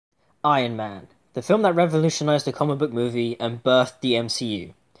Iron Man, the film that revolutionized the comic book movie and birthed the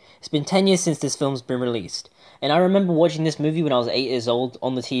MCU. It's been 10 years since this film's been released, and I remember watching this movie when I was 8 years old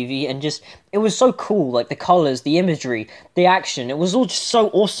on the TV, and it was so cool, like the colors, the imagery, the action, it was all just so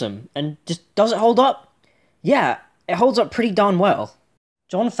awesome, and does it hold up? Yeah, it holds up pretty darn well.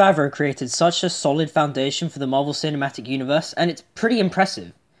 Jon Favreau created such a solid foundation for the Marvel Cinematic Universe, and it's pretty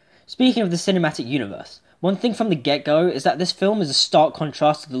impressive. Speaking of the cinematic universe, one thing from the get-go is that this film is a stark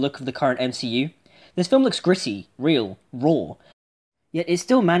contrast to the look of the current MCU. This film looks gritty, real, raw, yet it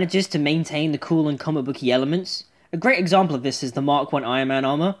still manages to maintain the cool and comic booky elements. A great example of this is the Mark 1 Iron Man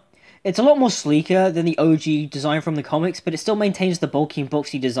armor. It's a lot more sleeker than the OG design from the comics, but it still maintains the bulky and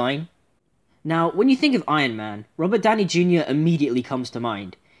boxy design. Now, when you think of Iron Man, Robert Downey Jr. immediately comes to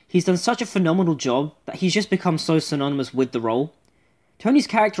mind. He's done such a phenomenal job that he's just become so synonymous with the role. Tony's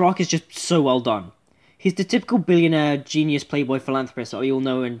character arc is just so well done. He's the typical billionaire, genius, playboy, philanthropist that we all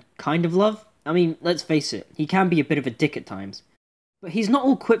know and kind of love. I mean, let's face it, he can be a bit of a dick at times. But he's not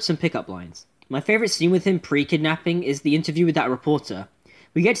all quips and pickup lines. My favourite scene with him pre-kidnapping is the interview with that reporter.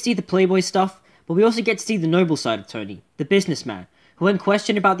 We get to see the playboy stuff, but we also get to see the noble side of Tony, the businessman, who when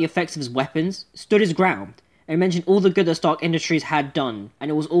questioned about the effects of his weapons, stood his ground, and mentioned all the good that Stark Industries had done, and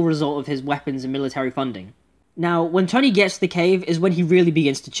it was all a result of his weapons and military funding. Now, when Tony gets to the cave is when he really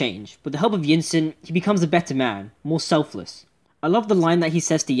begins to change. With the help of Yinsen, he becomes a better man, more selfless. I love the line that he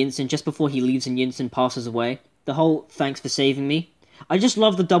says to Yinsen just before he leaves and Yinsen passes away. The whole, thanks for saving me. I just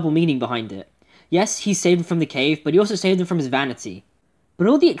love the double meaning behind it. Yes, he saved him from the cave, but he also saved him from his vanity. But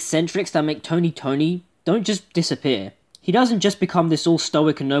all the eccentrics that make Tony Tony don't just disappear. He doesn't just become this all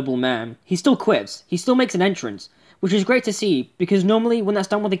stoic and noble man. He still quips. He still makes an entrance, which is great to see, because normally when that's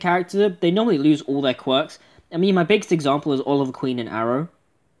done with a character, they normally lose all their quirks. I mean, my biggest example is Oliver Queen in Arrow.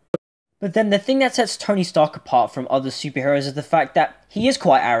 But then the thing that sets Tony Stark apart from other superheroes is the fact that he is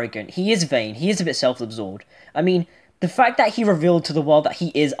quite arrogant, he is vain, he is a bit self-absorbed. I mean, the fact that he revealed to the world that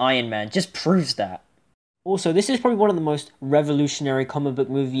he is Iron Man just proves that. Also, this is probably one of the most revolutionary comic book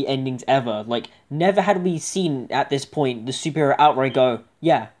movie endings ever. Like, never had we seen at this point the superhero outright go,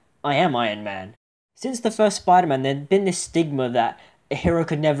 yeah, I am Iron Man. Since the first Spider-Man, there'd been this stigma that a hero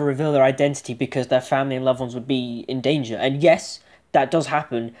could never reveal their identity because their family and loved ones would be in danger. And yes, that does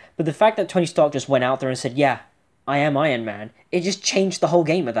happen, but the fact that Tony Stark just went out there and said, yeah, I am Iron Man, it just changed the whole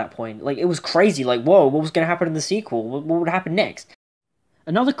game at that point. Like, it was crazy, like, whoa, what was going to happen in the sequel? What would happen next?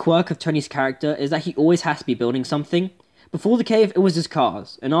 Another quirk of Tony's character is that he always has to be building something. Before the cave, it was his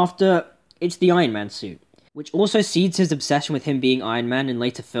cars, and after, it's the Iron Man suit. Which also seeds his obsession with him being Iron Man in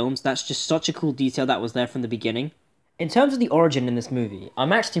later films. That's just such a cool detail that was there from the beginning. In terms of the origin in this movie,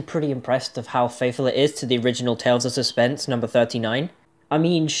 I'm actually pretty impressed of how faithful it is to the original Tales of Suspense, number 39. I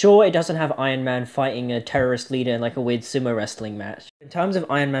mean, sure, it doesn't have Iron Man fighting a terrorist leader in like a weird sumo wrestling match. In terms of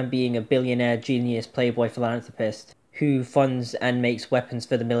Iron Man being a billionaire, genius, playboy philanthropist who funds and makes weapons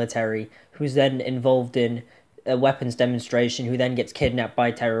for the military, who's then involved in a weapons demonstration, who then gets kidnapped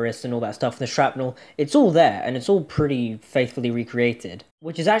by terrorists and all that stuff, and the shrapnel, it's all there, and it's all pretty faithfully recreated.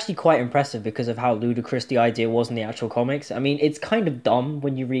 Which is actually quite impressive because of how ludicrous the idea was in the actual comics. I mean, it's kind of dumb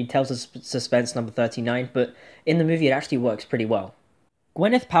when you read Tales of Suspense number 39, but in the movie it actually works pretty well.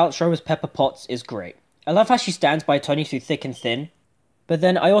 Gwyneth Paltrow as Pepper Potts is great. I love how she stands by Tony through thick and thin. But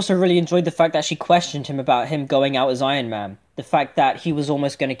then I also really enjoyed the fact that she questioned him about him going out as Iron Man. The fact that he was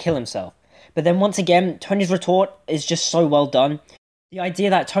almost going to kill himself. But then once again, Tony's retort is just so well done. The idea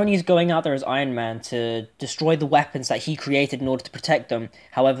that Tony is going out there as Iron Man to destroy the weapons that he created in order to protect them.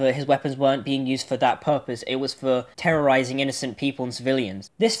 However, his weapons weren't being used for that purpose. It was for terrorizing innocent people and civilians.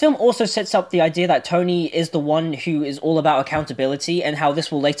 This film also sets up the idea that Tony is the one who is all about accountability, and how this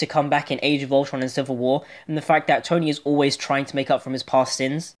will later come back in Age of Ultron and Civil War, and the fact that Tony is always trying to make up from his past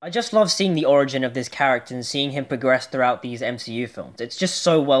sins. I just love seeing the origin of this character and seeing him progress throughout these MCU films. It's just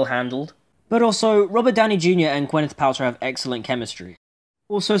so well handled. But also, Robert Downey Jr. and Gwyneth Paltrow have excellent chemistry.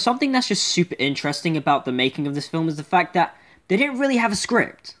 Also, something that's just super interesting about the making of this film is the fact that they didn't really have a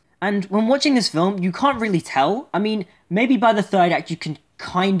script. And when watching this film, you can't really tell. I mean, maybe by the third act you can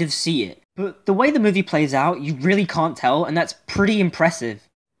kind of see it. But the way the movie plays out, you really can't tell, and that's pretty impressive.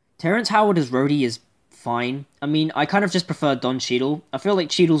 Terrence Howard as Rhodey is fine. I mean, I kind of just prefer Don Cheadle. I feel like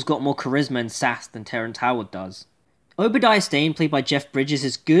Cheadle's got more charisma and sass than Terrence Howard does. Obadiah Stane, played by Jeff Bridges,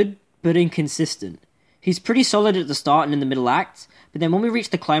 is good, but inconsistent. He's pretty solid at the start and in the middle acts, but then when we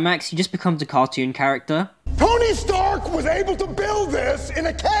reach the climax, he just becomes a cartoon character. Tony Stark was able to build this in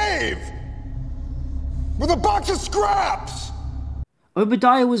a cave! With a box of scraps!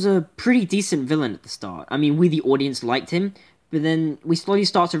 Obadiah was a pretty decent villain at the start. I mean, we the audience liked him, but then we slowly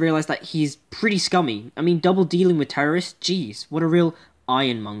start to realize that he's pretty scummy. I mean, double dealing with terrorists, geez, what a real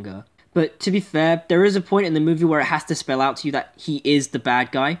Ironmonger. But to be fair, there is a point in the movie where it has to spell out to you that he is the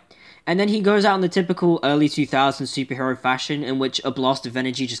bad guy. And then he goes out in the typical early 2000s superhero fashion in which a blast of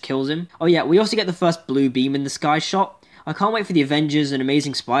energy just kills him. Oh yeah, we also get the first blue beam in the sky shot. I can't wait for the Avengers and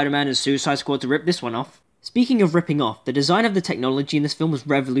Amazing Spider-Man and Suicide Squad to rip this one off. Speaking of ripping off, the design of the technology in this film was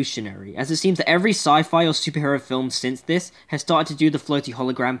revolutionary, as it seems that every sci-fi or superhero film since this has started to do the floaty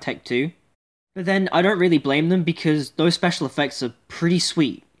hologram tech too. But then, I don't really blame them because those special effects are pretty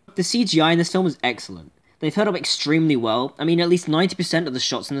sweet. The CGI in this film is excellent. They've held up extremely well. I mean, at least 90% of the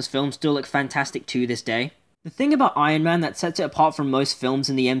shots in this film still look fantastic to this day. The thing about Iron Man that sets it apart from most films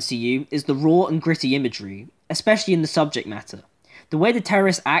in the MCU is the raw and gritty imagery, especially in the subject matter. The way the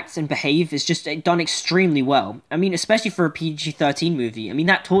terrorists act and behave is just done extremely well. I mean, especially for a PG-13 movie. I mean,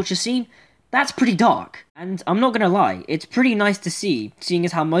 that torture scene, that's pretty dark. And I'm not gonna lie, it's pretty nice to see, seeing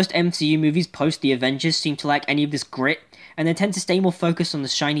as how most MCU movies post the Avengers seem to lack any of this grit, and they tend to stay more focused on the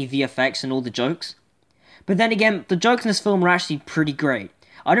shiny VFX and all the jokes. But then again, the jokes in this film are actually pretty great.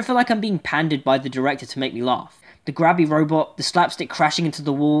 I don't feel like I'm being pandered by the director to make me laugh. The grabby robot, the slapstick crashing into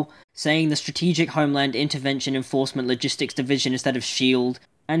the wall, saying the Strategic Homeland Intervention Enforcement Logistics Division instead of SHIELD,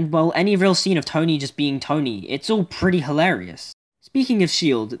 and well, any real scene of Tony just being Tony, it's all pretty hilarious. Speaking of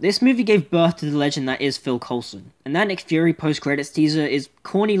SHIELD, this movie gave birth to the legend that is Phil Coulson, and that Nick Fury post-credits teaser is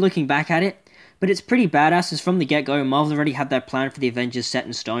corny looking back at it, but it's pretty badass as from the get-go Marvel already had their plan for the Avengers set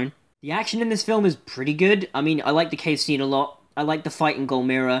in stone. The action in this film is pretty good. I mean, I like the cave scene a lot, I like the fight in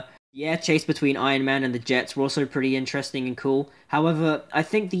Golmira. The air chase between Iron Man and the Jets were also pretty interesting and cool. However, I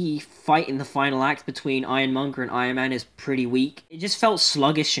think the fight in the final act between Ironmonger and Iron Man is pretty weak. It just felt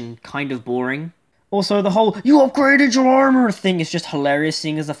sluggish and kind of boring. Also, the whole "you upgraded your armor" thing is just hilarious,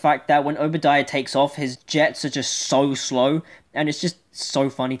 seeing as the fact that when Obadiah takes off, his jets are just so slow, and it's just so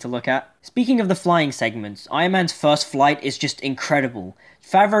funny to look at. Speaking of the flying segments, Iron Man's first flight is just incredible.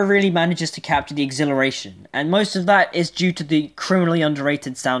 Favreau really manages to capture the exhilaration, and most of that is due to the criminally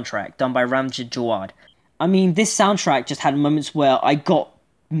underrated soundtrack done by Ramjit Jawad. I mean, this soundtrack just had moments where I got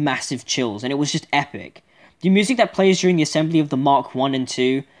massive chills, and it was just epic. The music that plays during the assembly of the Mark 1 and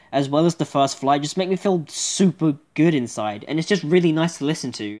 2, as well as the first flight, just make me feel super good inside, and it's just really nice to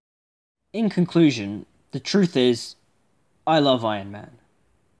listen to. In conclusion, the truth is, I love Iron Man.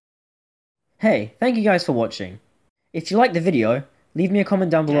 Hey, thank you guys for watching. If you liked the video, leave me a comment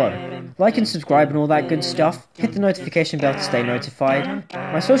down below. Like and subscribe and all that good stuff. Hit the notification bell to stay notified.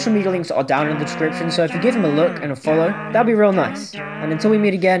 My social media links are down in the description, so if you give them a look and a follow, that'd be real nice. And until we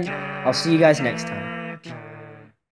meet again, I'll see you guys next time.